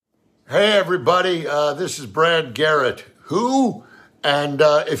Hey, everybody. This is Brad Garrett. Who? And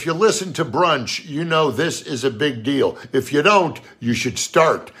if you listen to Brunch, you know this is a big deal. If you don't, you should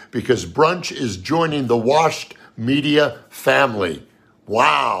start, because Brunch is joining the Washed Media family.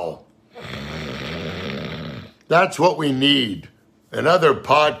 Wow. That's what we need. Another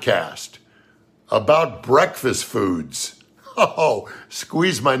podcast about breakfast foods. Oh,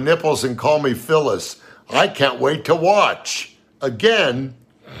 squeeze my nipples and call me Phyllis. I can't wait to watch. Again.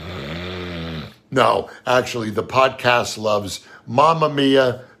 No, actually, the podcast loves Mamma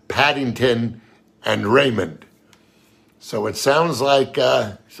Mia, Paddington, and Raymond. So it sounds like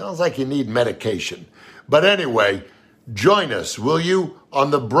you need medication. But anyway, join us, will you,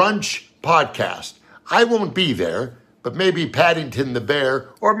 on the Brunch podcast. I won't be there, but maybe Paddington the bear,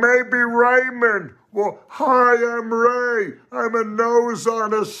 or maybe Raymond. Well, hi, I'm Ray. I'm a nose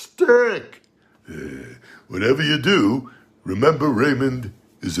on a stick. Whatever you do, remember Raymond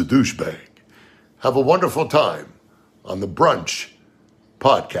is a douchebag. Have a wonderful time on the Brunch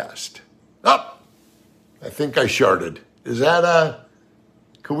podcast. I think I sharted. Is that,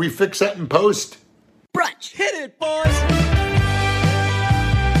 can we fix that in post? Brunch, hit it, boys!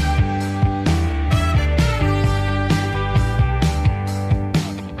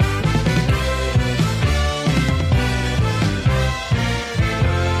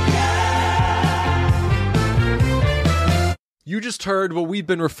 You just heard what we've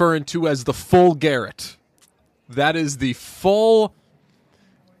been referring to as the full Garrett. That is the full,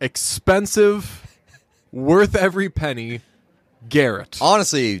 expensive, worth every penny Garrett.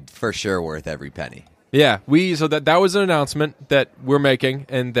 Honestly, for sure worth every penny. Yeah, so that was an announcement that we're making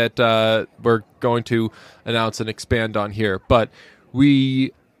and that we're going to announce and expand on here. But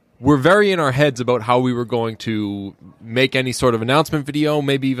we were very in our heads about how we were going to make any sort of announcement video,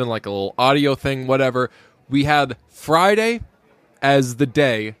 maybe even like a little audio thing, whatever. We had Friday as the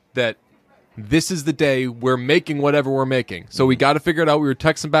day that this is the day we're making whatever we're making. So we got to figure it out. We were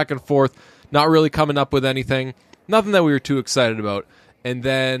texting back and forth, not really coming up with anything, nothing that we were too excited about. And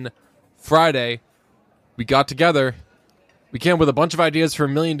then Friday, we got together. We came up with a bunch of ideas for a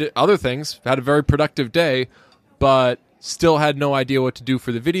million other things, had a very productive day, but still had no idea what to do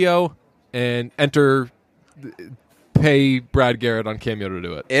for the video, and pay Brad Garrett on Cameo to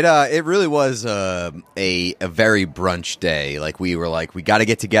do it. It really was a very brunch day. Like, we were like, we got to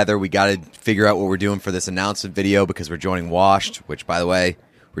get together. We got to figure out what we're doing for this announcement video, because we're joining Washed, which, by the way,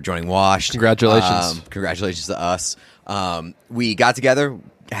 we're joining Washed. Congratulations. Congratulations to us. We got together,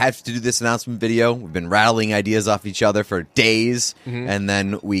 had to do this announcement video. We've been rattling ideas off each other for days, and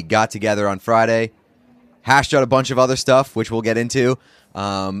then we got together on Friday, hashed out a bunch of other stuff, which we'll get into,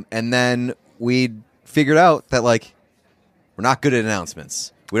 and then we figured out that, like, we're not good at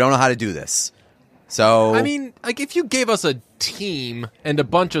announcements. We don't know how to do this. So, I mean, like, if you gave us a team and a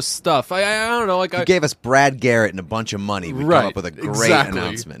bunch of stuff, I don't know. Like, you gave us Brad Garrett and a bunch of money, we'd come up with a great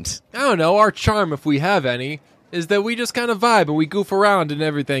announcement. I don't know. Our charm, if we have any, is that we just kind of vibe and we goof around and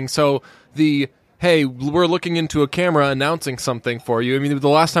everything. So hey, we're looking into a camera announcing something for you. I mean, the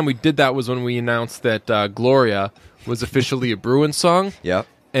last time we did that was when we announced that Gloria was officially a Bruins song. Yep.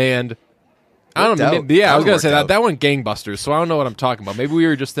 And I don't know. I was going to say that went gangbusters, so I don't know what I'm talking about. Maybe we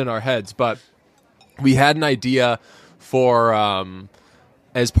were just in our heads, but we had an idea for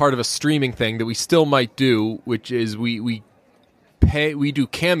as part of a streaming thing that we still might do, which is we do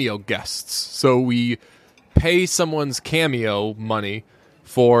Cameo guests. So we pay someone's Cameo money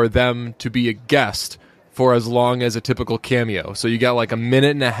for them to be a guest for as long as a typical Cameo. So you got like a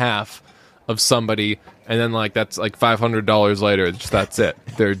minute and a half of somebody, and then like that's like $500 later. That's it.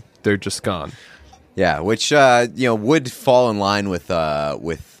 They're just gone. Yeah, which would fall in line with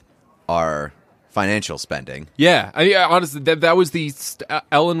our financial spending. Yeah, I mean, honestly, that was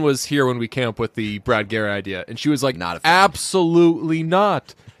Ellen was here when we came up with the Brad Garrett idea, and she was like, "Not a fan. Absolutely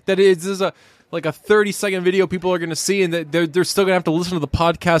not. That is a 30-second video people are going to see, and they're still going to have to listen to the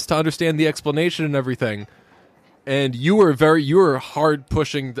podcast to understand the explanation and everything." And you were hard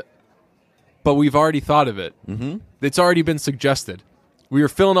pushing, but we've already thought of it. Mm-hmm. It's already been suggested. We were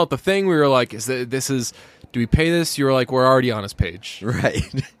filling out the thing. We were like, do we pay this? You were like, we're already on his page. Right.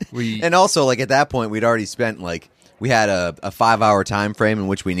 And also, like, at that point, we'd already spent, like, we had a 5-hour time frame in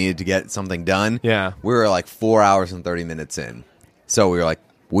which we needed to get something done. Yeah. We were like 4 hours and 30 minutes in. So we were like,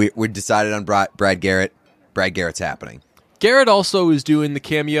 we decided on Brad Garrett. Brad Garrett's happening. Garrett also is doing the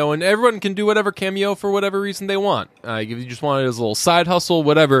Cameo, and everyone can do whatever Cameo for whatever reason they want. If you just want it as a little side hustle,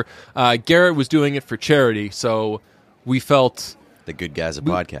 whatever. Garrett was doing it for charity, so we felt... The good guys of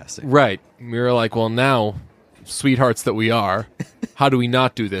podcasting. Right. We were like, well, now, sweethearts that we are, how do we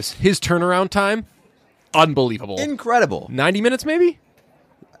not do this? His turnaround time, unbelievable. Incredible. 90 minutes, maybe?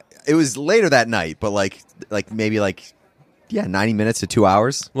 it was later that night, but maybe 90 minutes to 2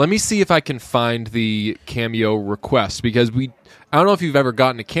 hours. Let me see if I can find the Cameo request, because I don't know if you've ever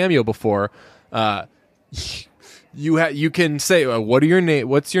gotten a Cameo before. You can say, what's your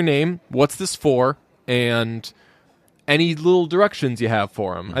name, what's this for, and any little directions you have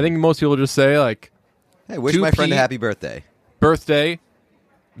for him. I think most people just say like, hey, wish my friend a happy birthday,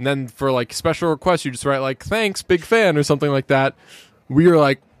 and then for like special requests you just write like, thanks, big fan, or something like that. We were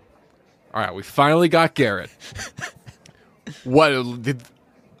like, all right, we finally got Garrett.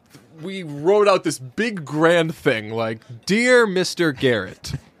 We wrote out this big grand thing like, dear Mr.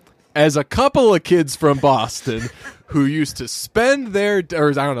 Garrett, as a couple of kids from Boston who used to spend their,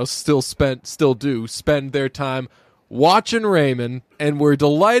 or I don't know, still do spend their time watching Raymond, and we're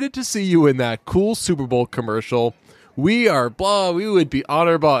delighted to see you in that cool Super Bowl commercial. We would be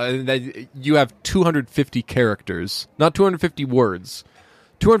honored, and then you have 250 characters, not 250 words,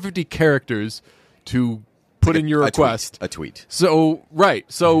 250 characters to put in your request. A tweet. So, right.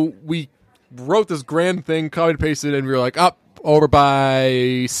 So we wrote this grand thing, copied and pasted, and we were like, over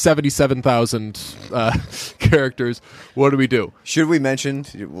by 77,000 characters. What do we do? Should we mention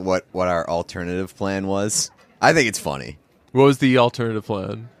what our alternative plan was? I think it's funny. What was the alternative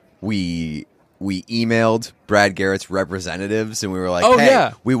plan? We emailed Brad Garrett's representatives, and we were like, oh, hey,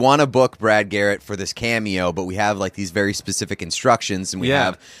 yeah, we want to book Brad Garrett for this cameo, but we have like these very specific instructions, and we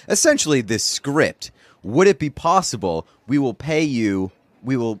have essentially this script. Would it be possible? We will pay you.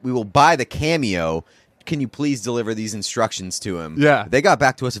 We will buy the cameo. Can you please deliver these instructions to him? Yeah. They got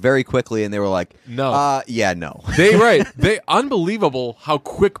back to us very quickly, and they were like, no. No. They unbelievable how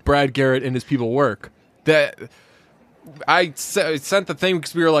quick Brad Garrett and his people work. That I sent the thing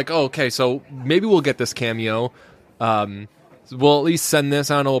because we were like, oh, okay, so maybe we'll get this cameo. We'll at least send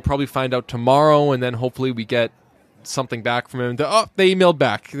this. I don't know. We'll probably find out tomorrow, and then hopefully we get something back from him. They emailed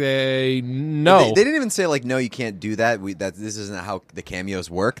back. They didn't even say like, no, you can't do that. This isn't how the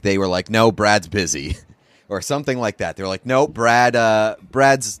cameos work. They were like, no, Brad's busy, or something like that. They're like, no,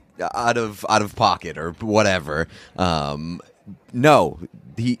 Brad's out of pocket or whatever. No,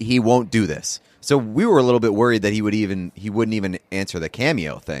 he won't do this. So we were a little bit worried that he wouldn't even answer the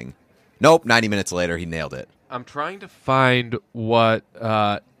cameo thing. Nope. 90 minutes later, he nailed it. I'm trying to find what.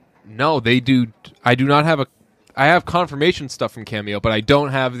 No, they do. I do not have I have confirmation stuff from Cameo, but I don't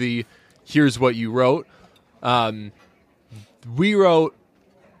have the here's what you wrote. We wrote,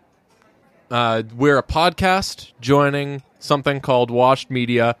 we're a podcast joining something called Washed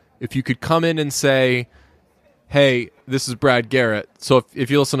Media. If you could come in and say, hey, this is Brad Garrett, so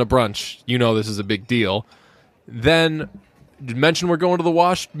if you listen to Brunch, you know this is a big deal. Then mention we're going to the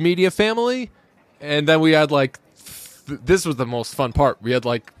Washed Media family, and then we had like, this was the most fun part. We had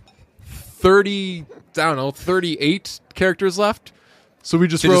like 38 characters left. So we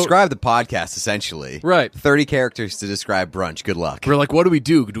just wrote, describe the podcast, essentially. Right. 30 characters to describe Brunch. Good luck. We're like, what do we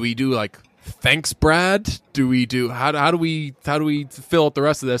do? Do we do like, thanks, Brad? Do we do, how do we fill out the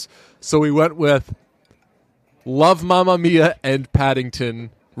rest of this? So we went with, love Mamma Mia and Paddington,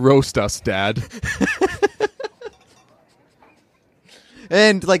 roast us, Dad.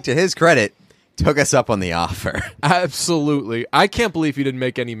 And like, to his credit, took us up on the offer. Absolutely. I can't believe he didn't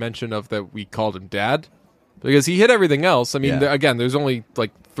make any mention of that we called him Dad, because he hit everything else. I mean, again, there's only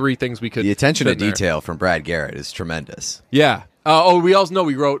like 3 things we could. The attention to detail from Brad Garrett is tremendous. Yeah. We also know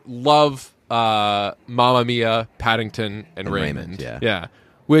we wrote love Mamma Mia, Paddington, and Raymond. Yeah.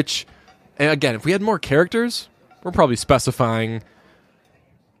 Which, and again, if we had more characters, we're probably specifying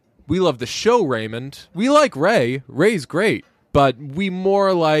we love the show Raymond. We like Ray. Ray's great. But we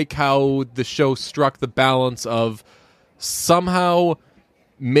more like how the show struck the balance of somehow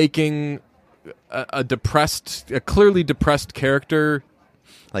making a clearly depressed character,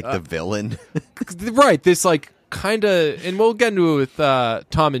 like the villain, right? This like kind of, and we'll get into it with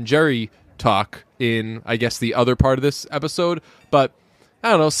Tom and Jerry talk in, I guess, the other part of this episode. But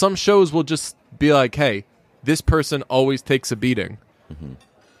I don't know. Some shows will just be like, "Hey, this person always takes a beating." Mm-hmm.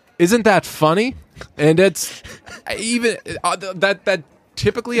 Isn't that funny? And it's even that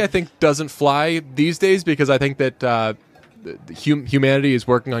typically I think doesn't fly these days, because I think that humanity is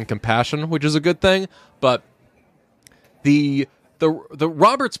working on compassion, which is a good thing. But the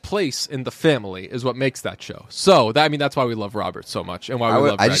Robert's place in the family is what makes that show. So that's why we love Robert so much, and why we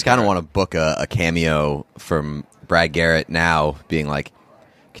love. I just kind of want to book a cameo from Brad Garrett now, being like,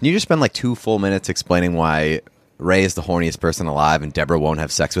 can you just spend like 2 full minutes explaining why Ray is the horniest person alive and Deborah won't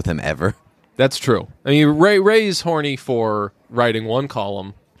have sex with him ever? That's true. I mean, Ray's horny for writing one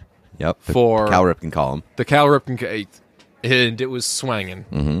column. Yep. For the Cal Ripken column. The Cal Ripken, and it was swanging.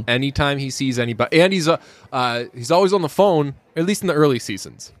 Mm-hmm. Anytime he sees anybody, and he's always on the phone, at least in the early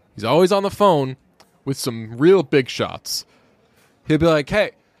seasons. He's always on the phone with some real big shots. He'll be like,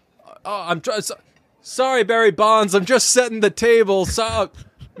 "Hey, sorry, Barry Bonds. I'm just setting the table. So,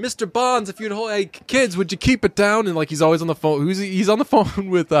 Mr. Bonds, if you'd hold, hey, kids, would you keep it down?" And like he's always on the phone. He's on the phone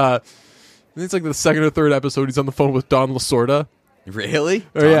with. I think it's like the second or third episode. He's on the phone with Don Lasorda. Really?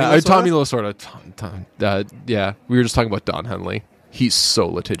 Tommy Lasorda. Yeah, we were just talking about Don Henley. He's so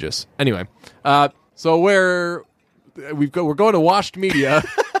litigious. Anyway, so we're going to Washed Media.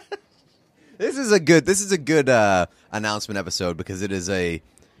 This is a good announcement episode because it's a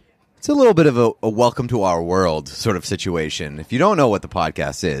little bit of a welcome to our world sort of situation. If you don't know what the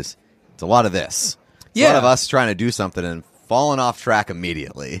podcast is, it's a lot of this. It's a lot of us trying to do something and falling off track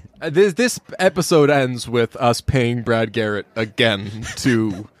immediately. This episode ends with us paying Brad Garrett again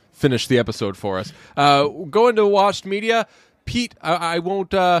to finish the episode for us. Going to Washed Media, Pete. I won't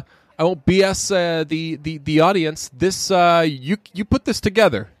BS the audience. This you put this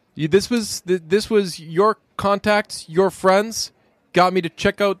together. This was your contacts, your friends got me to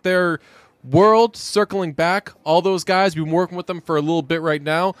check out their world. Circling back, all those guys, we've been working with them for a little bit right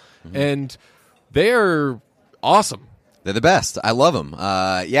now, and they're awesome. They're the best. I love them.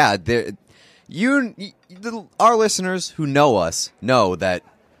 Our listeners who know us know that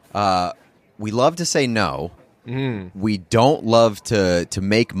we love to say no. We don't love to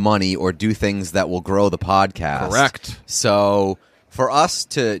make money or do things that will grow the podcast. Correct. So for us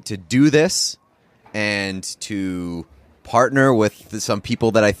to do this and to partner with some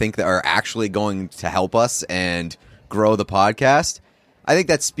people that I think that are actually going to help us and grow the podcast, I think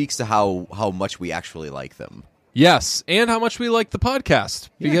that speaks to how much we actually like them. Yes, and how much we like the podcast,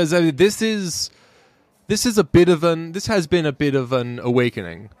 because this has been a bit of an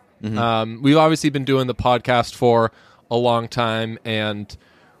awakening. We've obviously been doing the podcast for a long time, and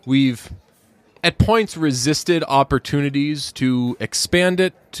we've at points resisted opportunities to expand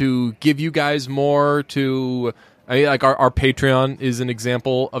it, to give you guys more. Like our Patreon is an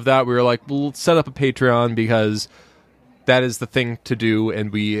example of that. We were like, we'll set up a Patreon because that is the thing to do,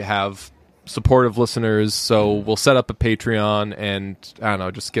 and we have supportive listeners, so we'll set up a Patreon and I don't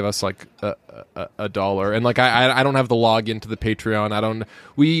know, just give us like a dollar. And like I don't have the login to the Patreon.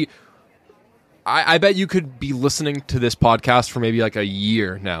 I bet you could be listening to this podcast for maybe like a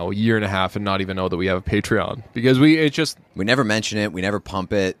year and a half, and not even know that we have a Patreon because we never mention it, we never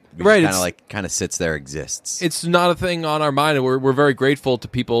pump it. We right, kind of sits there, exists. It's not a thing on our mind, and we're very grateful to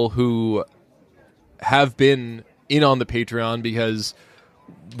people who have been in on the Patreon because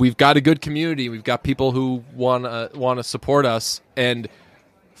we've got a good community. We've got people who want to support us, and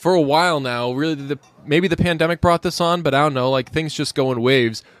for a while now, really, maybe the pandemic brought this on, but I don't know. Like things just go in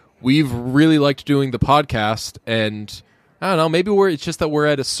waves. We've really liked doing the podcast, and I don't know. Maybe it's just that we're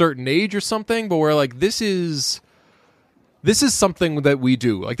at a certain age or something, but we're like, this is something that we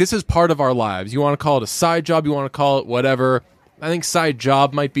do. Like this is part of our lives. You want to call it a side job, you want to call it whatever. I think side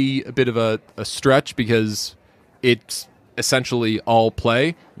job might be a bit of a stretch because it's essentially all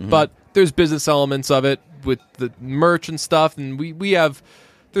play, but there's business elements of it with the merch and stuff, and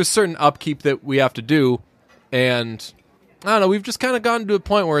there's certain upkeep that we have to do, and I don't know, we've just kind of gotten to a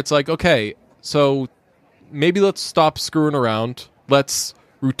point where it's like, okay, so maybe let's stop screwing around, let's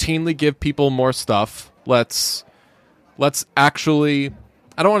routinely give people more stuff, let's actually,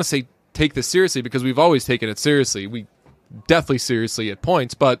 I don't want to say take this seriously because we've always taken it seriously, we deathly seriously at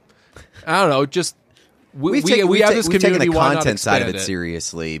points, but I don't know, just we have this community. We've taken the why content not side of it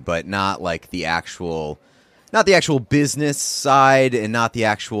seriously, but not like the actual business side, and not the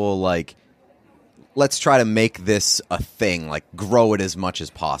actual like, let's try to make this a thing, like grow it as much as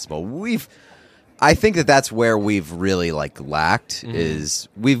possible. I think that's where we've really like lacked is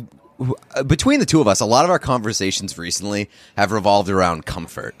between the two of us, a lot of our conversations recently have revolved around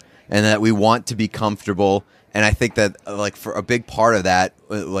comfort, and that we want to be comfortable. And I think that like for a big part of that,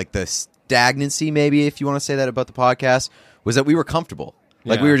 like the stagnancy, maybe if you want to say that about the podcast, was that we were comfortable.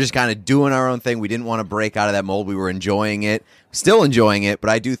 Like we were just kind of doing our own thing. We didn't want to break out of that mold. We were enjoying it, still enjoying it. But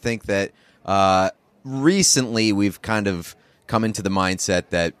I do think that recently we've kind of come into the mindset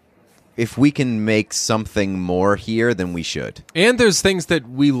that if we can make something more here, then we should. And there's things that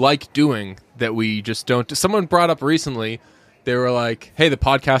we like doing that we just don't. Someone brought up recently, they were like, hey, the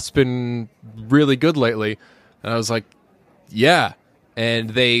podcast's been really good lately. And I was like, yeah.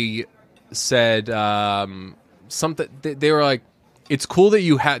 And they said something. They were like, it's cool that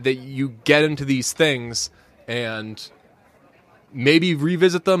you get into these things and maybe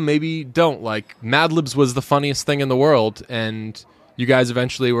revisit them, maybe don't. Like Mad Libs was the funniest thing in the world, and you guys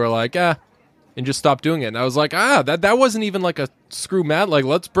eventually were like, and just stopped doing it. And I was like, that wasn't even like a screw Mad. Like,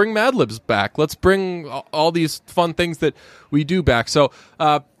 let's bring Mad Libs back. Let's bring all these fun things that we do back. So,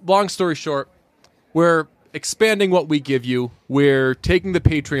 long story short, we're expanding what we give you. We're taking the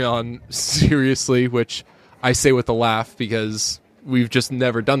Patreon seriously, which I say with a laugh because we've just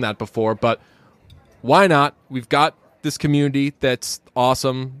never done that before. But why not? We've got this community that's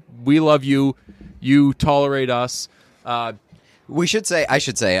awesome. We love you. You tolerate us. I should say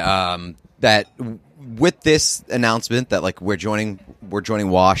that with this announcement that like we're joining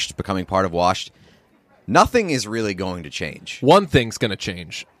Washed, becoming part of Washed, nothing is really going to change. One thing's going to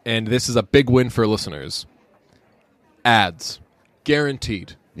change, and this is a big win for listeners. Ads.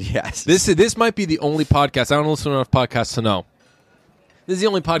 Guaranteed. Yes. This might be the only podcast. I don't listen to enough podcasts to know. This is the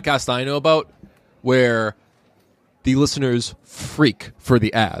only podcast I know about where the listeners freak for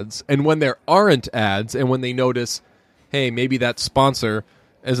the ads. And when there aren't ads, and when they notice, hey, maybe that sponsor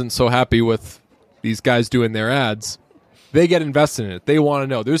isn't so happy with these guys doing their ads, they get invested in it. They want to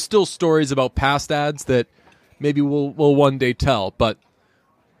know. There's still stories about past ads that maybe we'll one day tell, but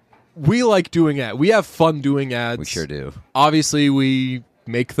we like doing ads. We have fun doing ads. We sure do. Obviously, we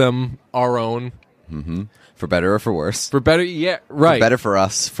make them our own. Mm-hmm. For better or for worse. For better, yeah, right. For better for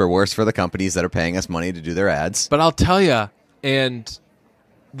us, for worse for the companies that are paying us money to do their ads. But I'll tell you, and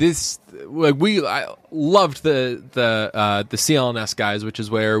this, like, I loved the CLNS guys, which is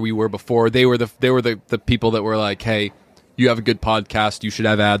where we were before. They were the people that were like, hey, you have a good podcast, you should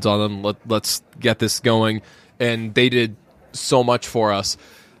have ads on them. Let's get this going, and they did so much for us.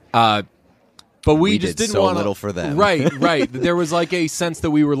 But we just did didn't so want little for them. Right. There was like a sense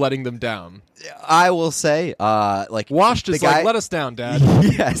that we were letting them down. I will say, Washed is like, let us down, Dad.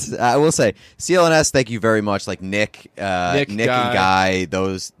 Yes, I will say, CLNS, thank you very much. Like Nick and Guy,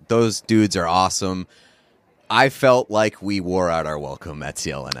 those dudes are awesome. I felt like we wore out our welcome at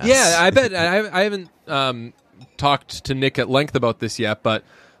CLNS. Yeah, I bet. I haven't talked to Nick at length about this yet, but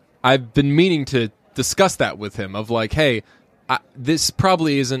I've been meaning to discuss that with him. Of like, hey, this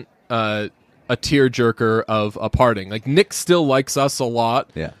probably isn't a tearjerker of a parting. Like, Nick still likes us a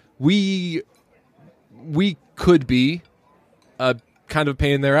lot. Yeah, we could be a kind of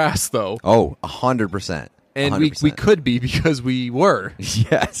pain in their ass, though. Oh, 100%. And we could be because we were.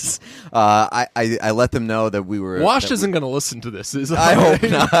 Yes. I let them know that we were... Washed isn't going to listen to this. I hope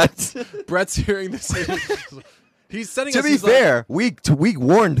not. Brett's hearing this. He's sending to us... be fair, we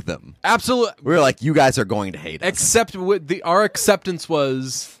warned them. Absolutely. We were like, you guys are going to hate us. Except our acceptance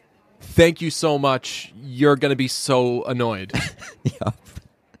was, thank you so much. You're going to be so annoyed. Yep.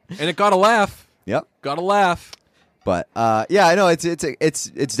 And it got a laugh. Yep. Got a laugh. But yeah, I know it's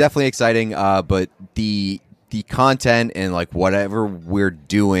definitely exciting. But the content and like whatever we're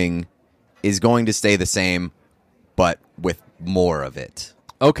doing is going to stay the same, but with more of it.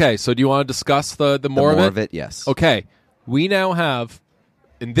 Okay, so do you want to discuss the more of it? Yes. Okay, we now have,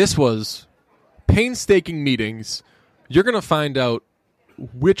 and this was painstaking meetings. You're going to find out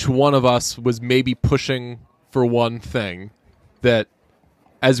which one of us was maybe pushing for one thing that,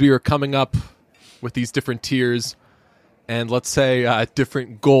 as we were coming up with these different tiers and let's say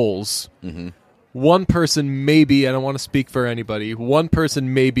different goals, one person maybe, I don't want to speak for anybody, one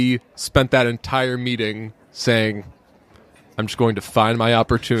person maybe spent that entire meeting saying, I'm just going to find my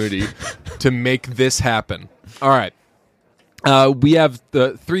opportunity to make this happen. All right. We have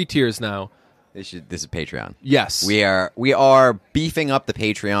the 3 tiers now. This is Patreon. Yes. We are beefing up the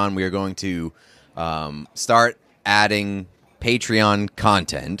Patreon. We are going to start adding Patreon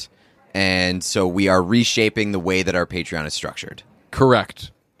content, and so we are reshaping the way that our Patreon is structured.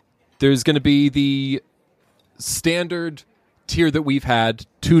 Correct. There's going to be the standard tier that we've had,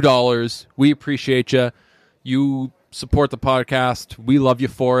 $2. We appreciate you. You support the podcast. We love you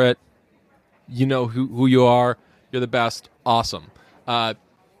for it. You know who you are. You're the best. Awesome.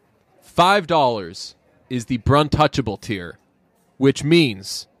 $5 is the Bruntouchable tier, which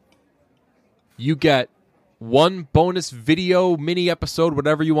means you get one bonus video, mini episode,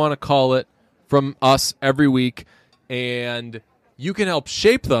 whatever you want to call it, from us every week, and you can help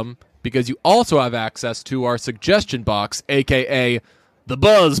shape them because you also have access to our suggestion box, a.k.a. the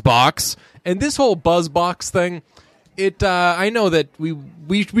Buzz Box. And this whole Buzz Box thing, I know that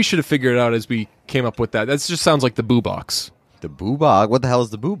we should have figured it out as we came up with that. That just sounds like the Boo Box. The Boo Box? What the hell is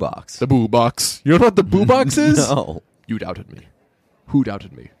the Boo Box? The Boo Box. You don't know what the Boo Box is? No. You doubted me. Who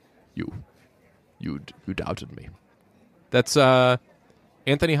doubted me? You doubted me. That's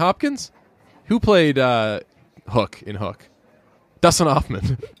Anthony Hopkins? Who played Hook in Hook? Dustin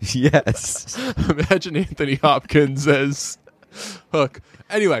Hoffman. Yes. Imagine Anthony Hopkins as Hook.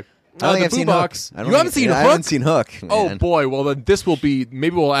 Anyway, I don't think the I've Boo seen Box. Hook. You haven't seen Hook? I haven't seen Hook. Oh man. boy, well then this will be.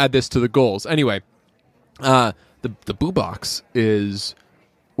 Maybe we'll add this to the goals. Anyway, the Boo Box is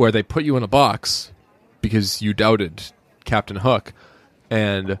where they put you in a box because you doubted Captain Hook,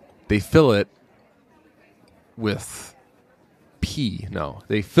 and they fill it with pee. No,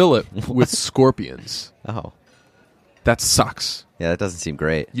 they fill it with scorpions. Oh, That sucks. yeah, that doesn't seem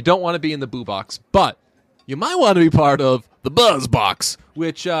great. You don't want to be in the Boo Box, but you might want to be part of the Buzz Box,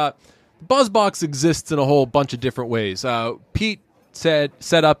 which the Buzz Box exists in a whole bunch of different ways. Pete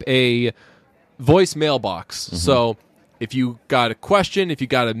set up a voice mailbox. So if you got a question, if you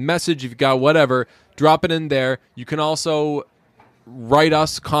got a message, if you got whatever, drop it in there. You can also write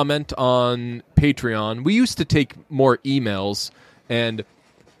us, comment on Patreon. We used to take more emails, and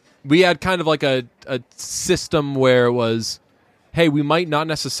we had kind of like a system where it was, hey, we might not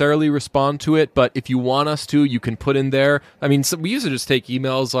necessarily respond to it, but if you want us to, you can put in there. I mean, so we used to just take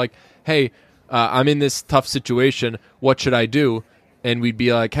emails like, hey, I'm in this tough situation. What should I do? And we'd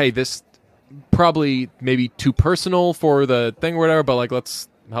be like, hey, this probably maybe too personal for the thing or whatever, but like, let's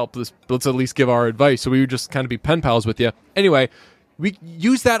help this. Let's at least give our advice. So we would just kind of be pen pals with you. Anyway, we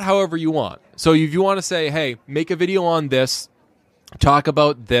use that however you want. So if you want to say, hey, make a video on this, talk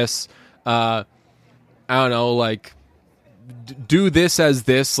about this, I don't know, like, do this as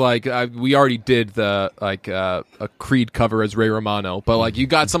this, like we already did the like a Creed cover as Ray Romano, but like you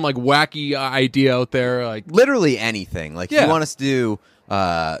got some like wacky idea out there, like Literally anything. Like, if you want us to do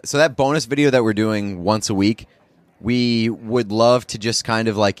so that bonus video that we're doing once a week, we would love to just kind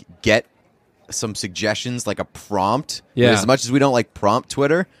of like get some suggestions, like a prompt. Yeah. As much as we don't like prompt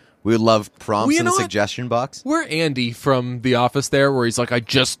Twitter, we would love prompts in the suggestion box. We're Andy from The Office there, where he's like, I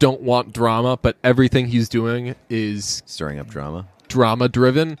just don't want drama, but everything he's doing is Stirring up drama. drama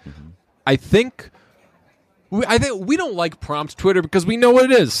driven. I think we don't like prompt Twitter because we know what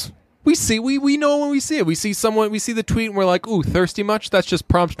it is. We know when we see it. We see the tweet and we're like, ooh, thirsty much? That's just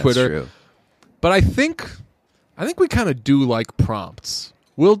prompt Twitter. That's true. But I think we kind of do like prompts.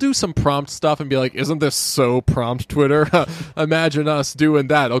 We'll do some prompt stuff and be like, isn't this so prompt Twitter? Imagine us doing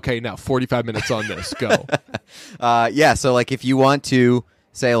that. Okay, now 45 minutes on this. Go. Yeah, so like if you want to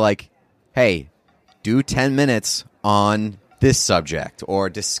say like, hey, do 10 minutes on this subject or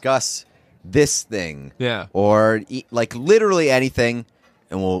discuss this thing. Yeah. Or like literally anything,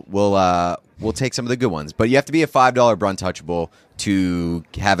 and we'll take some of the good ones. But you have to be a $5 Bruntouchable to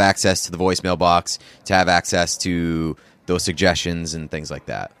have access to the voicemail box, to have access to those suggestions and things like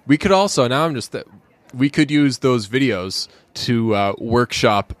that. We could also, we could use those videos to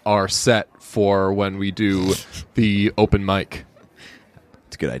workshop our set for when we do the open mic.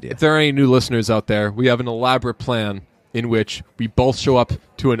 It's a good idea. If there are any new listeners out there, we have an elaborate plan in which we both show up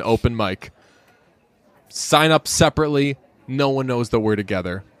to an open mic. Sign up separately. No one knows that we're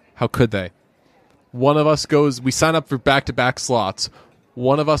together. How could they? One of us we sign up for back-to-back slots.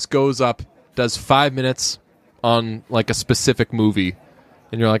 One of us goes up, does 5 minutes on like a specific movie,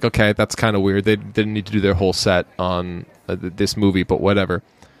 and you're like, okay, that's kind of weird. They didn't need to do their whole set on this movie, but whatever.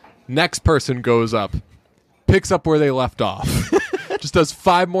 Next person goes up, picks up where they left off. Just does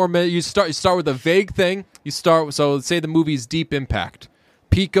 5 more minutes. You start with a vague thing. So let's say the movie's Deep Impact.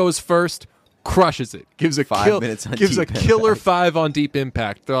 Pete goes first, crushes it, gives a 5 minutes on gives Deep a killer Impact. 5 on Deep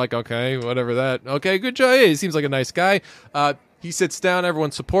Impact. They're like, okay, whatever that. Okay, good job. Hey, he seems like a nice guy. He sits down.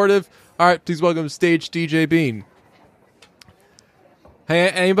 Everyone's supportive. All right, please welcome to stage DJ Bean. Hey,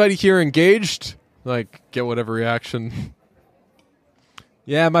 anybody here engaged? Like, get whatever reaction.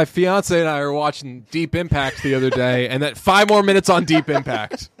 Yeah, my fiance and I were watching Deep Impact the other day, and that 5 more minutes on Deep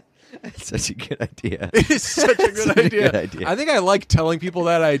Impact. It's such a good idea. It is such a good idea. good idea. I think I like telling people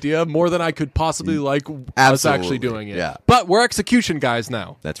that idea more than I could possibly like us Absolutely. actually doing it. Yeah. But we're execution guys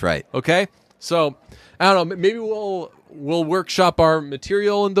now. That's right. Okay? So, I don't know. Maybe we'll workshop our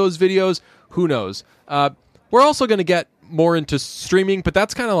material in those videos. Who knows? We're also going to get more into streaming, but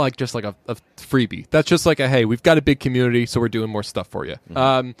that's kind of like just like a freebie. That's just like hey, we've got a big community, so we're doing more stuff for you.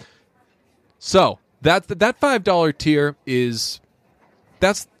 Mm-hmm. So that $5 tier is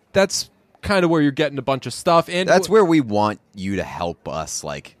that's kind of where you're getting a bunch of stuff, and That's where we want you to help us,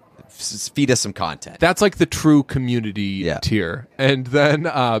 like, feed us some content. that's like the true community tier. And then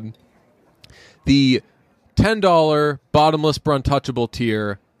the $10 bottomless Bruntouchable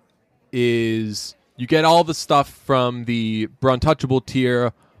tier is you get all the stuff from the Bruntouchable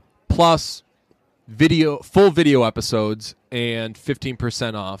tier plus full video episodes and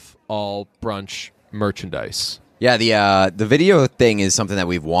 15% off all brunch merchandise. Yeah, the video thing is something that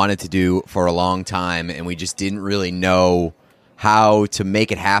we've wanted to do for a long time, and we just didn't really know how to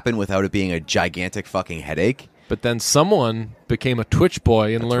make it happen without it being a gigantic fucking headache. but then someone became a Twitch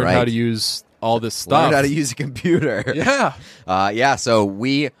boy and learned how right. to use all this stuff. Learned how to use a computer. Yeah. Yeah, so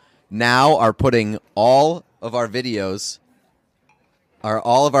we now are putting all of our videos,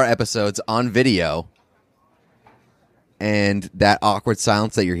 all of our episodes on video. And that awkward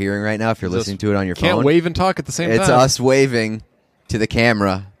silence that you're hearing right now, if you're listening to it on your phone. Can't wave and talk at the same It's time. us waving to the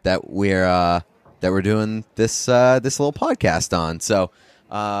camera that we're doing this little podcast on. So,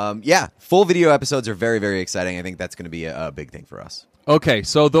 yeah, full video episodes are very, very exciting. I think that's going to be a big thing for us. Okay,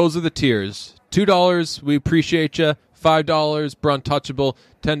 so those are the tiers. $2, we appreciate you. $5, Bruntouchable.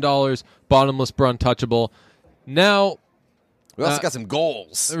 $10, Bottomless Bruntouchable. Now, We also got some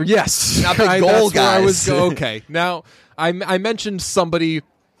goals. yes, Not big goal that's where I was guys. okay, now I mentioned somebody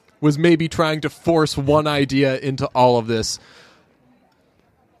was maybe trying to force one idea into all of this.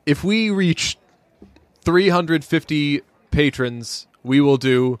 If we reach 350 patrons, we will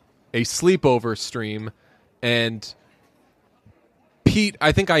do a sleepover stream. And Pete,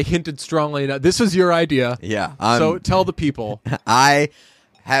 I think I hinted strongly enough. This was your idea. Yeah. So tell the people. I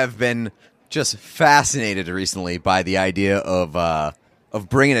have been just fascinated recently by the idea of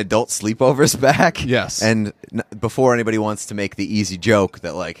bringing adult sleepovers back. Yes. And before anybody wants to make the easy joke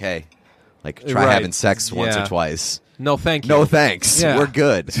that like, hey, like try Right. having sex once Yeah. or twice. No, thank you. No thanks. Yeah. We're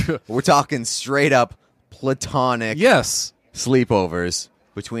good. We're talking straight up platonic Yes. sleepovers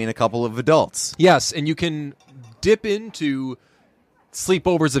between a couple of adults. Yes, and you can dip into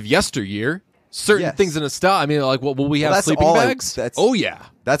sleepovers of yesteryear. Certain Yes. things in a style. I mean, like, will we have that's sleeping all I- bags? that's- Oh, yeah.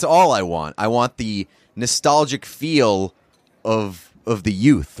 That's all I want. I want the nostalgic feel of the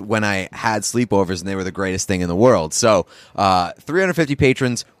youth when I had sleepovers and they were the greatest thing in the world. So, 350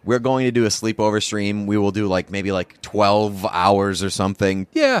 patrons, we're going to do a sleepover stream. We will do maybe 12 hours or something.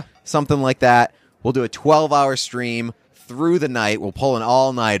 Yeah. Something like that. We'll do a 12-hour stream through the night. We'll pull an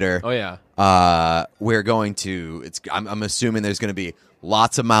all-nighter. Oh, yeah. We're going to. I'm assuming there's going to be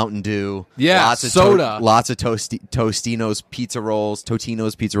lots of Mountain Dew. Yeah, lots of soda. lots of Totino's pizza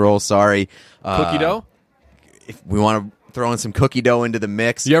rolls. Sorry, Cookie dough? If we want to throw in some cookie dough into the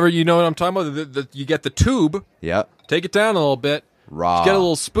mix. You know what I'm talking about? You get the tube, Yep. take it down a little bit, Raw. just get a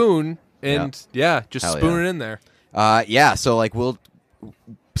little spoon, and just Hell spoon yeah. it in there. Yeah. So we'll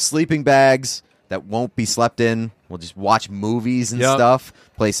sleeping bags that won't be slept in. We'll just watch movies and Yep. stuff.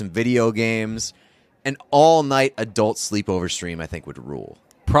 Play some video games. An all-night adult sleepover stream, I think, would rule.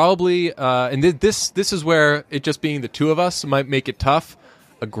 Probably, and this is where it just being the two of us might make it tough.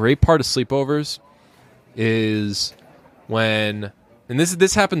 A great part of sleepovers is when, and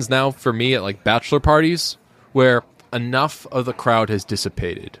this happens now for me at bachelor parties, where enough of the crowd has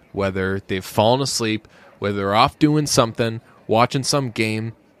dissipated, whether they've fallen asleep, whether they're off doing something, watching some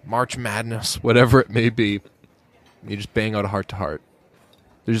game, March Madness, whatever it may be. You just bang out a heart to heart.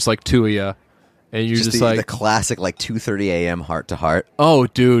 There's just two of you, and you're just the classic 2:30 a.m. heart to heart. oh,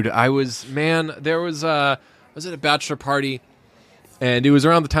 dude, I was at a bachelor party, and it was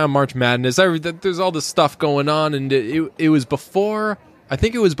around the time of March Madness. There's all this stuff going on, and it was before, I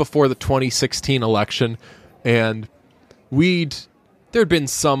think it was before the 2016 election, and there'd been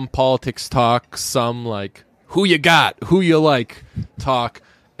some politics talk, some who you got, who you like talk,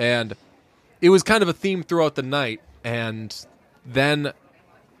 and it was kind of a theme throughout the night, and then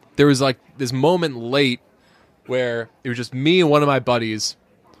there was this moment late where it was just me and one of my buddies.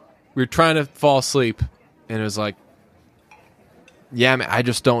 We were trying to fall asleep, and it was yeah, man, I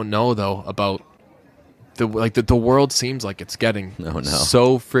just don't know though about the world seems like it's getting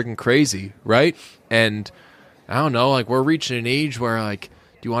so freaking crazy, right? And I don't know, we're reaching an age where do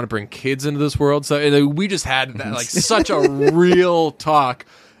you want to bring kids into this world? So and we just had that such a real talk,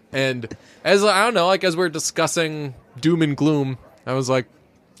 and as I don't know, as we're discussing doom and gloom, I was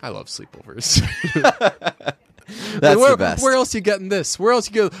I love sleepovers. That's the best. Where else you getting this? Where else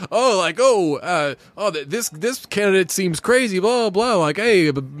you go? This candidate seems crazy. Blah blah. Hey,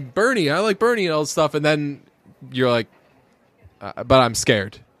 Bernie, I like Bernie and all this stuff. And then you're but I'm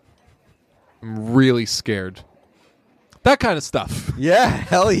scared. I'm really scared. That kind of stuff. Yeah,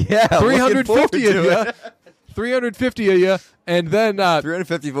 hell yeah. 350 of you. 350 of you, and then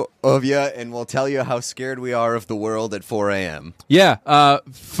 350 of you, and we'll tell you how scared we are of the world at 4 a.m. yeah,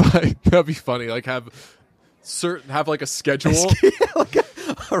 that'd be funny. Have a schedule. A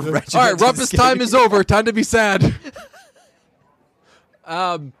All regimented right, Rumpus schedule. time is over. Time to be sad.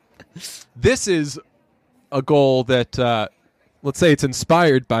 This is a goal that, let's say, it's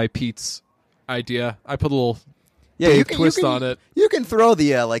inspired by Pete's idea. I put a little twist on it. You can throw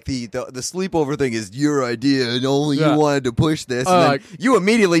the the sleepover thing is your idea, and only Yeah. you wanted to push this. And then you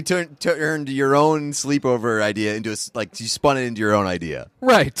immediately turned your own sleepover idea into you spun it into your own idea.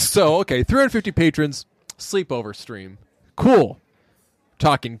 Right. So, okay, 350 patrons, sleepover stream. Cool.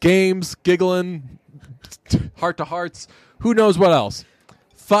 Talking games, giggling, heart to hearts. Who knows what else?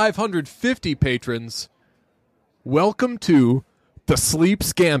 550 patrons. Welcome to the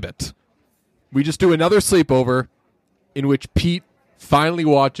Sleeps Gambit. We just do another sleepover in which Pete finally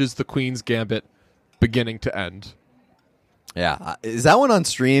watches the Queen's Gambit beginning to end. Yeah. Is that one on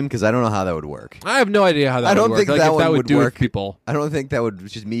stream? Because I don't know how that would work. I have no idea how that I don't would work. think Like, that if one that would do work. with people. I don't think that would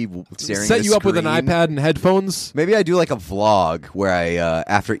just me staring Set at a you up with an screen. iPad and headphones. Maybe I do like a vlog where I,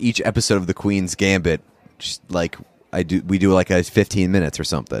 after each episode of the Queen's Gambit, just like we do like a 15 minutes or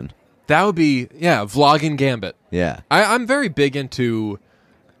something. That would be, vlogging Gambit. Yeah. I'm very big into,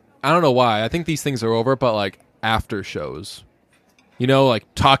 I don't know why. I think these things are over, but like after shows. You know,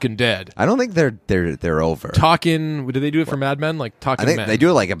 like Talking Dead. I don't think they're over. Talking, do they do it for Mad Men? Like Talking I think Men. they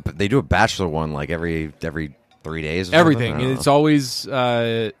do it they do a Bachelor one like every 3 days. Or Everything. something. I don't It's know.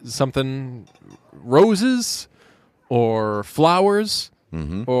 always something roses or flowers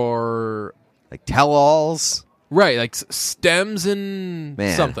or like tell-alls. right, like stems and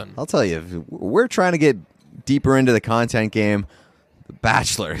Man, something. I'll tell you, if we're trying to get deeper into the content game. The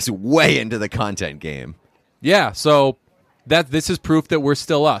Bachelor is way into the content game. Yeah, so this is proof that we're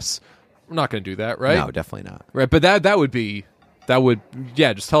still us. We're not going to do that, right? No, definitely not. Right, but that would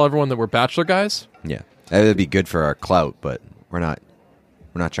just tell everyone that we're Bachelor guys. Yeah, that would be good for our clout, but we're not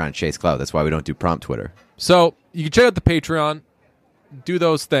trying to chase clout. That's why we don't do prompt Twitter. So you can check out the Patreon, do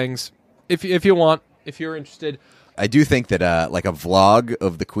those things if you want, if you're interested. I do think that like a vlog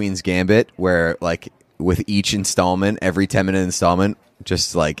of the Queen's Gambit, where like with each installment, every 10-minute installment,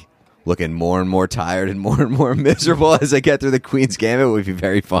 just like looking more and more tired and more miserable as I get through the Queen's Gambit, would be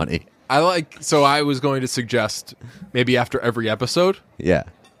very funny. So I was going to suggest maybe after every episode, Yeah.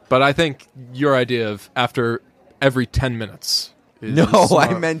 but I think your idea of after every 10 minutes is No,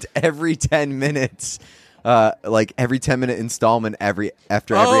 smart. I meant every 10 minutes. Like every 10-minute installment after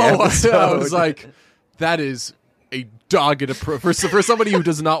every episode. I was like, that is a dogged approach for somebody who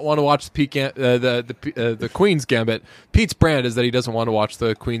does not want to watch the Queen's Gambit. Pete's brand is that he doesn't want to watch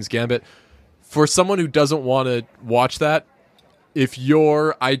the Queen's Gambit. For someone who doesn't want to watch that, if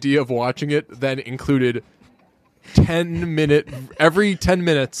your idea of watching it then included every 10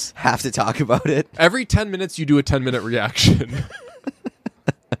 minutes, have to talk about it. every 10 minutes you do a 10-minute reaction.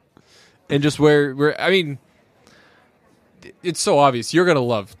 And just where I mean, it's so obvious. You're going to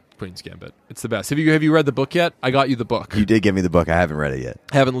love Queen's Gambit. It's the best. Have you read the book yet? I got you the book. You did give me the book. I haven't read it yet.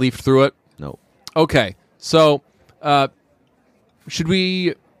 Haven't leafed through it? No. Okay. So, should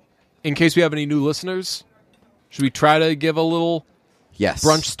we, in case we have any new listeners, should we try to give a little Yes.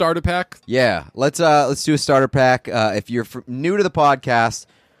 brunch starter pack? Yeah. Let's do a starter pack. If you're new to the podcast,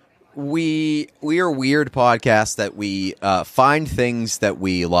 we are a weird podcast that we find things that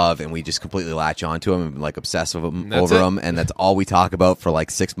we love and we just completely latch onto them and like obsess over That's it. them, and that's all we talk about for like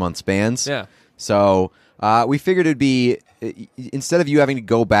 6-month spans. Yeah. So we figured it'd be, instead of you having to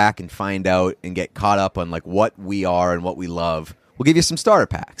go back and find out and get caught up on like what we are and what we love, we'll give you some starter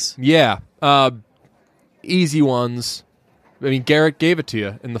packs. Yeah. Easy ones. I mean, Garrett gave it to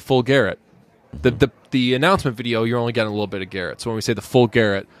you in the full Garrett. The announcement video, you're only getting a little bit of Garrett. So when we say the full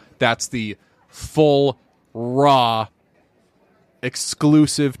Garrett, that's the full, raw,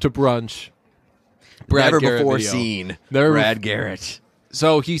 exclusive to brunch. Brad Never Garrett before video. seen. Never Brad Garrett.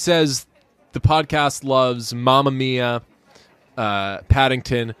 So he says the podcast loves Mamma Mia,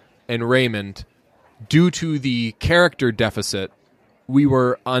 Paddington, and Raymond. Due to the character deficit, we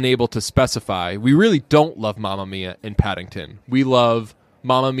were unable to specify. We really don't love Mamma Mia and Paddington. We love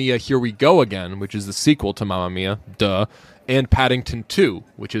Mamma Mia, Here We Go Again, which is the sequel to Mamma Mia, duh, and Paddington 2,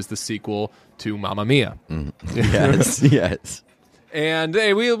 which is the sequel to Mamma Mia. Yes, yes. And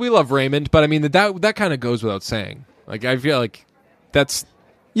hey, we love Raymond, but I mean that kind of goes without saying. Like I feel like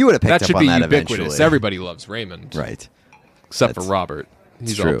You would have picked that up should on be that ubiquitous. eventually. Everybody loves Raymond, Right. except for That's- Robert.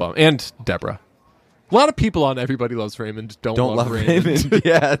 He's true. all bummed. And Deborah. A lot of people on Everybody Loves Raymond don't Love Raymond.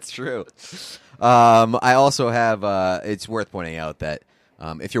 Yeah, that's true. I also have, it's worth pointing out that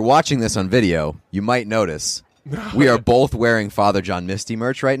if you're watching this on video, you might notice we are both wearing Father John Misty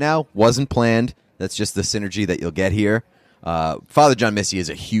merch right now. Wasn't planned. That's just the synergy that you'll get here. Father John Misty is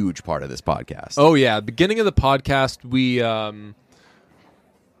a huge part of this podcast. Oh yeah, beginning of the podcast, we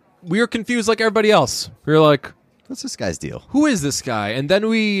were confused like everybody else. We were like, What's this guy's deal? "Who is this guy?" And then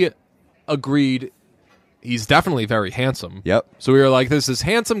we agreed he's definitely very handsome. Yep. So we were like, "This is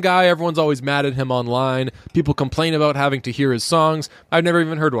handsome guy. Everyone's always mad at him online. People complain about having to hear his songs. I've never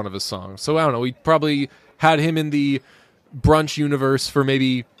even heard one of his songs. So I don't know. We probably had him in the brunch universe for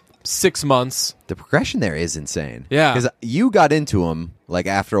maybe 6 months. The progression there is insane. Yeah. Because you got into him, like,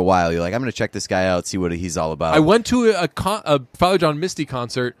 after a while. You're like, I'm going to check this guy out, see what he's all about. I went to a Father John Misty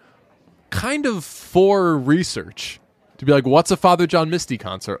concert kind of for research. To be like, what's a Father John Misty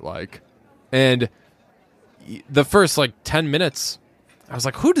concert like? And the first, 10 minutes, I was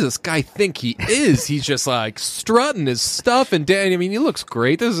like, who does this guy think he is? He's just, strutting his stuff. And, he looks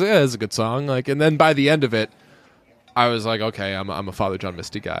great. This is a good song. And then by the end of it, I was like, okay, I'm a Father John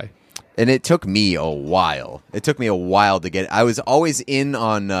Misty guy. And it took me a while. It took me a while to get. I was always in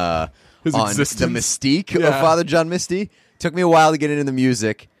on the mystique of Father John Misty. Took me a while to get into the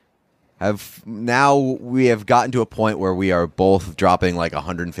music. Now we have gotten to a point where we are both dropping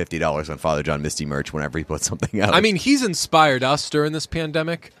 $150 on Father John Misty merch whenever he puts something out. He's inspired us during this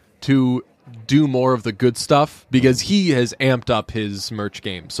pandemic to do more of the good stuff because he has amped up his merch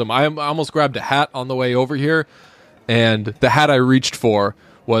game. So I almost grabbed a hat on the way over here. And the hat I reached for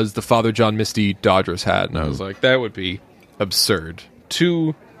was the Father John Misty Dodgers hat. And I was like, that would be absurd.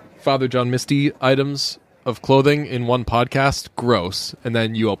 2 Father John Misty items of clothing in one podcast, gross. And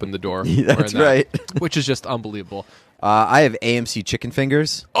then you open the door. That's right. Which is just unbelievable. I have AMC chicken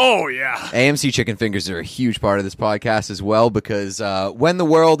fingers. Oh, yeah. AMC chicken fingers are a huge part of this podcast as well because when the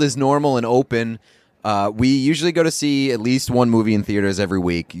world is normal and open, we usually go to see at least one movie in theaters every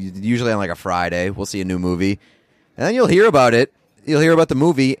week. Usually on a Friday, we'll see a new movie. And then you'll hear about it. You'll hear about the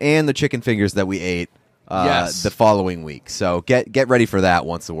movie and the chicken fingers that we ate the following week. So get ready for that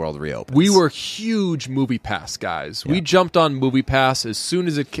once the world reopens. We were huge Movie Pass guys. Yeah. We jumped on Movie Pass as soon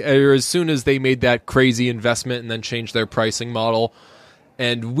as they made that crazy investment and then changed their pricing model.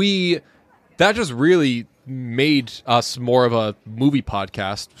 And that just really made us more of a movie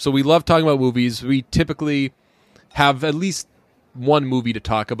podcast. So we love talking about movies. We typically have at least one movie to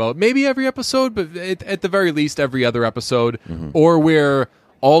talk about, maybe every episode, but at the very least every other episode, or we're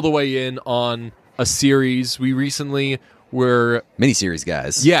all the way in on a series. We recently were miniseries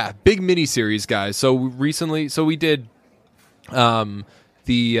guys. Yeah, big miniseries guys. So we did the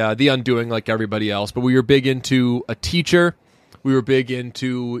Undoing like everybody else, but we were big into A Teacher. We were big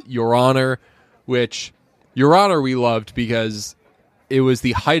into Your Honor, which Your Honor we loved because it was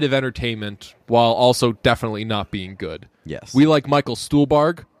the height of entertainment while also definitely not being good. Yes. We like Michael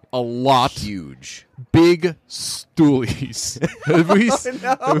Stuhlbarg a lot. Huge. Big stoolies.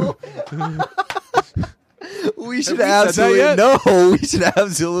 We should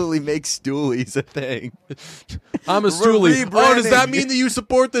absolutely make stoolies a thing. I'm a stoolie. Oh, does that mean that you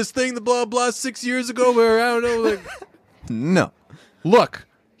support this thing, the blah blah 6 years ago? Where I don't know. No. Look,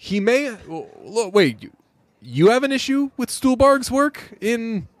 he may. Look, wait. You have an issue with Stuhlbarg's work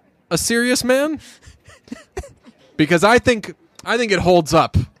in A Serious Man? Because I think it holds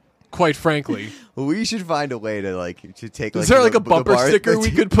up, quite frankly. We should find a way to take. Is there a bumper sticker we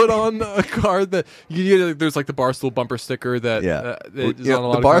could put on a car that there's the Barstool bumper sticker that is on a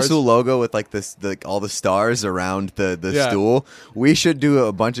lot the of Barstool cars? logo with all the stars around the stool. We should do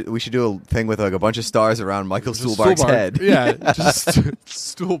a thing with a bunch of stars around Michael Stuhlbarg's head. Yeah, just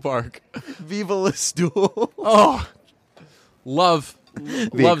Stuhlbarg. Viva la Stool. Oh, love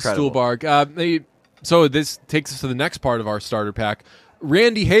Stuhlbarg. So this takes us to the next part of our starter pack.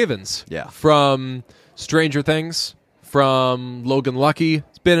 Randy Havens, from Stranger Things, from Logan Lucky.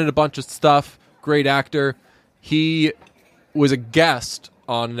 He's been in a bunch of stuff. Great actor. He was a guest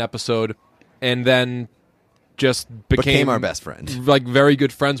on an episode and then just became our best friend. Very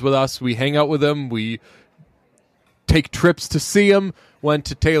good friends with us. We hang out with him. We take trips to see him. Went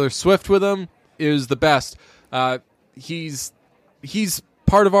to Taylor Swift with him. It was the best. He's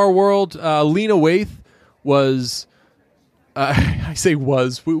part of our world. Lena Waithe was... I say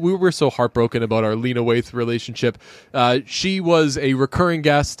was. We were so heartbroken about our Lena Waithe relationship. She was a recurring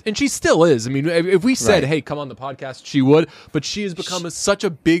guest, and she still is. I mean, if we said, hey, come on the podcast, she would. But she has become such a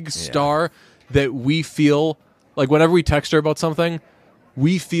big star that we feel whenever we text her about something,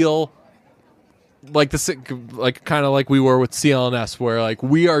 we feel kind of like we were with CLNS, where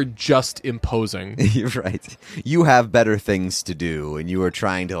we are just imposing. You're right. You have better things to do, and you are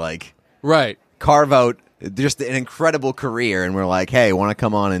trying to carve out just an incredible career, and we're like, hey, want to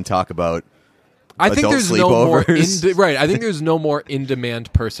come on and talk about I think adult there's sleepovers? no more I think there's no more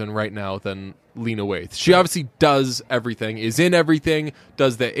in-demand person right now than Lena Waithe. She obviously does everything, is in everything,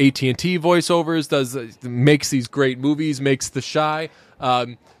 does the AT&T voiceovers, makes these great movies, makes The Shy.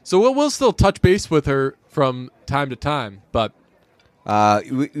 So we'll still touch base with her from time to time, but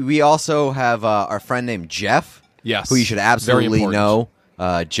we also have our friend named Jeff, yes, who you should absolutely know.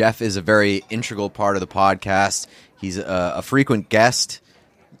 Jeff is a very integral part of the podcast. He's a frequent guest.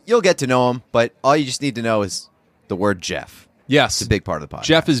 You'll get to know him, but all you just need to know is the word Jeff. Yes. It's a big part of the podcast.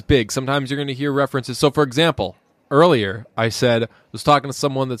 Jeff is big. Sometimes you're going to hear references. So, for example, earlier I was talking to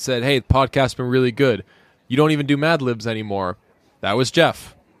someone that said, hey, the podcast's been really good. You don't even do Mad Libs anymore. That was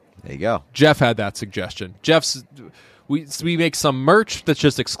Jeff. There you go. Jeff had that suggestion. We make some merch that's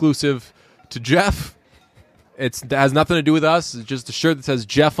just exclusive to Jeff. It has nothing to do with us. It's just a shirt that says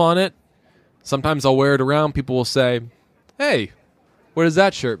Jeff on it. Sometimes I'll wear it around. People will say, hey, what does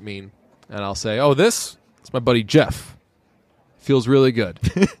that shirt mean? And I'll say, oh, it's my buddy Jeff. Feels really good.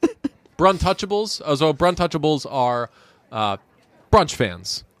 Bruntouchables. So Bruntouchables are brunch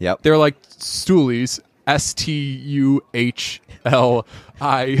fans. Yep. They're like Stoolies. Stulies.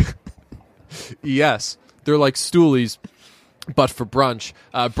 They're like Stoolies, but for brunch.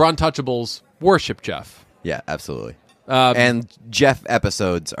 Bruntouchables worship Jeff. Yeah, absolutely. And Jeff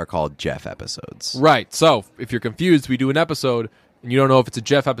episodes are called Jeff episodes. Right. So if you're confused, we do an episode and you don't know if it's a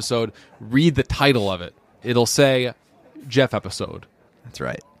Jeff episode, read the title of it. It'll say Jeff episode. That's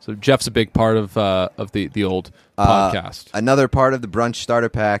right. So Jeff's a big part of the old podcast. Another part of the brunch starter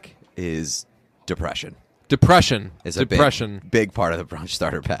pack is depression. Depression Is a big part of the brunch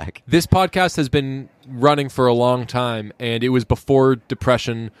starter pack. This podcast has been running for a long time, and it was before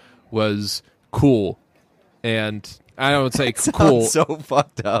depression was cool. And I don't say cool. So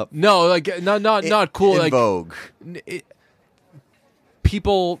fucked up. No, like not cool. In like vogue.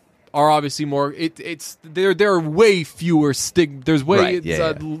 People are obviously more. There are way fewer There's way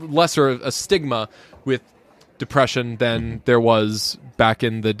lesser a stigma with depression than there was back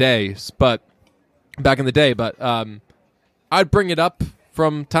in the day. But I'd bring it up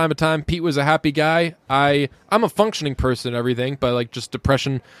from time to time. Pete was a happy guy. I'm a functioning person and everything, but like just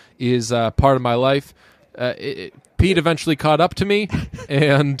depression is part of my life. Pete eventually caught up to me,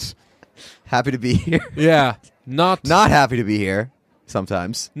 and happy to be here. Yeah, not happy to be here.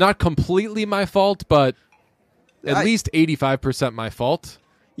 Sometimes not completely my fault, but at least 85% my fault.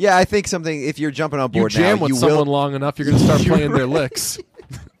 Yeah, I think something. If you're jumping on board, you jam now, with someone long enough, you're going to start playing their licks.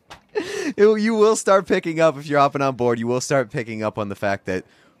 You will start picking up if you're hopping on board. You will start picking up on the fact that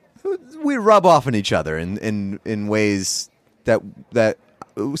we rub off on each other in ways that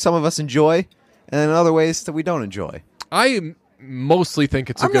some of us enjoy, and in other ways that we don't enjoy. I mostly think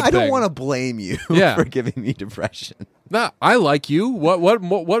it's a good thing. I don't want to blame you for giving me depression. Nah, I like you.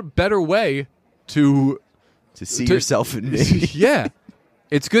 What better way to see yourself in me? Yeah,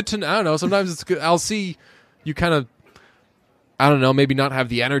 it's good to. I don't know. Sometimes it's good. I'll see you kind of. I don't know, maybe not have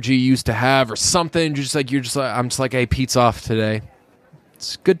the energy you used to have or something. I'm just like, hey, Pete's off today.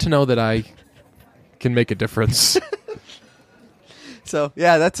 It's good to know that I can make a difference. So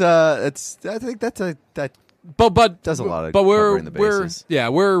yeah, that does a lot of covering the bases.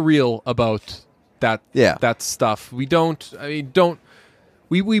 We're real about that. Yeah. That stuff. We bring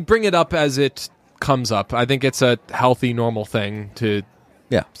it up as it comes up. I think it's a healthy, normal thing to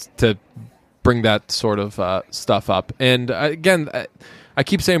bring that sort of stuff up. And again, I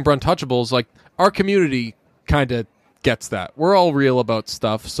keep saying Bruntouchables, like our community kind of gets that. We're all real about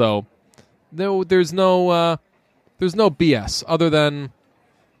stuff, so there's no BS other than,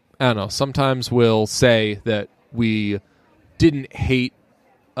 I don't know, sometimes we'll say that we didn't hate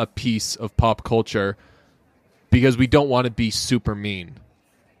a piece of pop culture because we don't want to be super mean.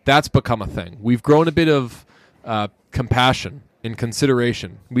 That's become a thing. We've grown a bit of compassion and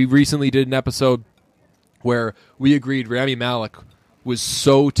consideration. We recently did an episode where we agreed Rami Malek was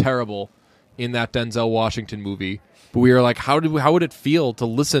so terrible in that Denzel Washington movie, but we were like, how would it feel to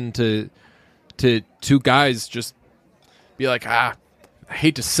listen to two guys just be like, I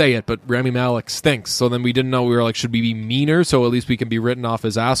hate to say it, but Rami Malek stinks. So then we didn't know. We were like, should we be meaner so at least we can be written off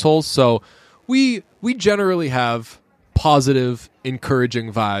as assholes? So we generally have positive,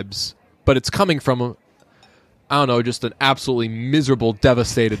 encouraging vibes, but it's coming from I don't know, just an absolutely miserable,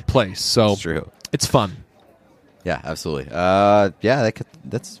 devastated place. So it's true. It's fun. Yeah, absolutely.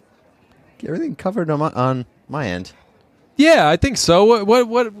 That's everything covered on my end. Yeah, I think so.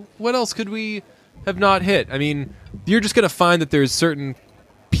 What else could we have not hit? I mean, you're just going to find that there's certain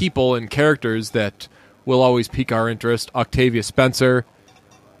people and characters that will always pique our interest. Octavia Spencer,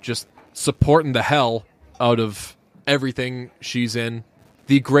 just supporting the hell out of everything she's in.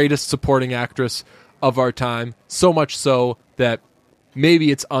 The greatest supporting actress of our time, so much so that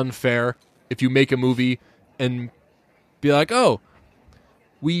maybe it's unfair if you make a movie and be like, oh,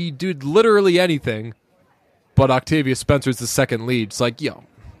 we did literally anything, but Octavia Spencer's the second lead. It's like,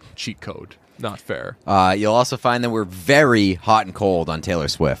 cheat code. Not fair. You'll also find that we're very hot and cold on Taylor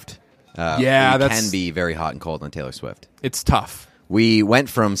Swift. That can be very hot and cold on Taylor Swift. It's tough. We went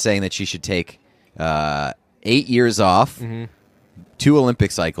from saying that she should take 8 years off, 2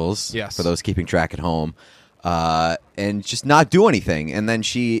 Olympic cycles, yes, for those keeping track at home, and just not do anything. And then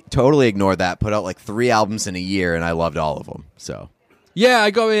she totally ignored that, put out like 3 albums in a year, and I loved all of them. So Yeah,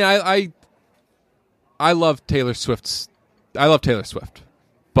 I love Taylor Swift's. I love Taylor Swift,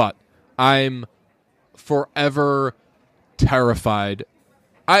 but I'm forever terrified.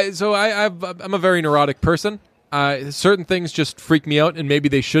 I'm a very neurotic person. Certain things just freak me out, and maybe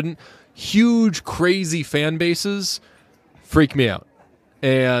they shouldn't. Huge, crazy fan bases freak me out,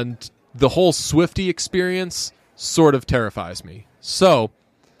 and the whole Swiftie experience sort of terrifies me. So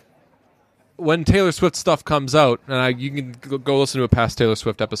when Taylor Swift stuff comes out, and you can go listen to a past Taylor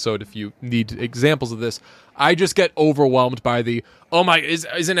Swift episode if you need examples of this, I just get overwhelmed by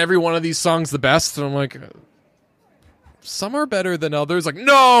isn't every one of these songs the best? And I'm like, some are better than others. Like,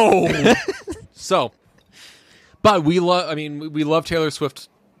 no! So, but we love Taylor Swift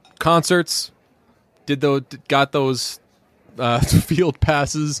concerts. Got those field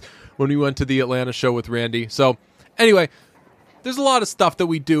passes when we went to the Atlanta show with Randy. So, anyway, there's a lot of stuff that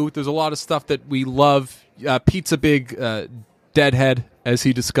we do. There's a lot of stuff that we love. Pete's a big Deadhead, as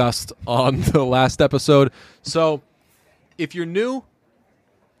he discussed on the last episode. So, if you're new,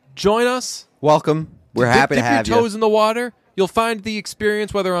 join us. welcome. We're happy to have Dip your toes in the water. You'll find the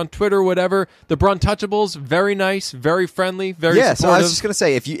experience, whether on Twitter or whatever. The Bruntouchables, very nice, very friendly, very supportive. So I was just gonna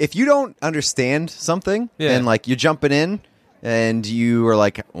say, if you don't understand something, and like you're jumping in, and you are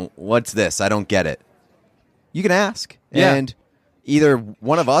like, "What's this? I don't get it." You can ask, and either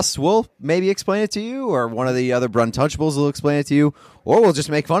one of us will maybe explain it to you, or one of the other Bruntouchables will explain it to you, or we'll just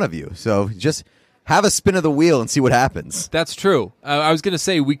make fun of you. So just have a spin of the wheel and see what happens. That's true. I was going to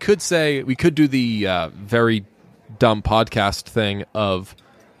say we could do the very dumb podcast thing of,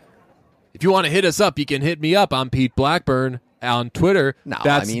 if you want to hit us up, you can hit me up. I'm Pete Blackburn on Twitter. No,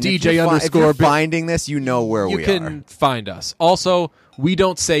 that's I mean, DJ if you're finding this, you know where we are. You can find us. Also, we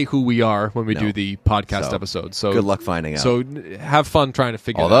don't say who we are when we do the podcast episodes. So good luck finding out. So have fun trying to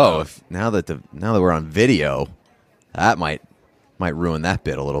figure that Although, out. now that we're on video, that might ruin that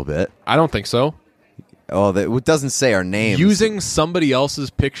bit a little bit. I don't think so. Oh, it doesn't say our names. Using somebody else's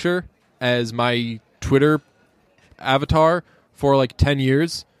picture as my Twitter avatar for like 10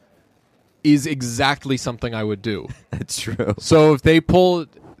 years is exactly something I would do. That's true. So if they pull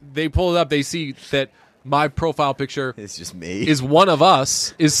it up, they see that my profile picture It's just me. is one of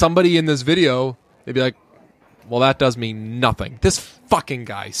us, is somebody in this video, they'd be like, well, that does mean nothing. This fucking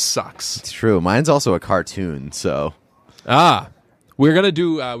guy sucks. It's true. Mine's also a cartoon, so We're gonna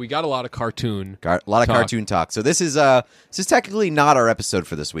do. We got a lot of cartoon. cartoon talk. So this is technically not our episode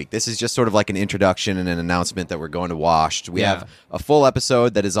for this week. This is just sort of like an introduction and an announcement that we're going to Washed. We have a full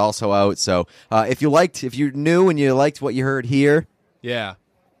episode that is also out. So if you're new and you liked what you heard here,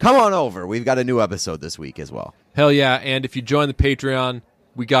 come on over. We've got a new episode this week as well. Hell yeah! And if you join the Patreon,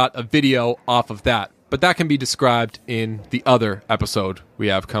 we got a video off of that. But that can be described in the other episode we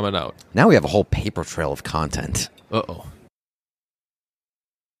have coming out. Now we have a whole paper trail of content. Uh-oh.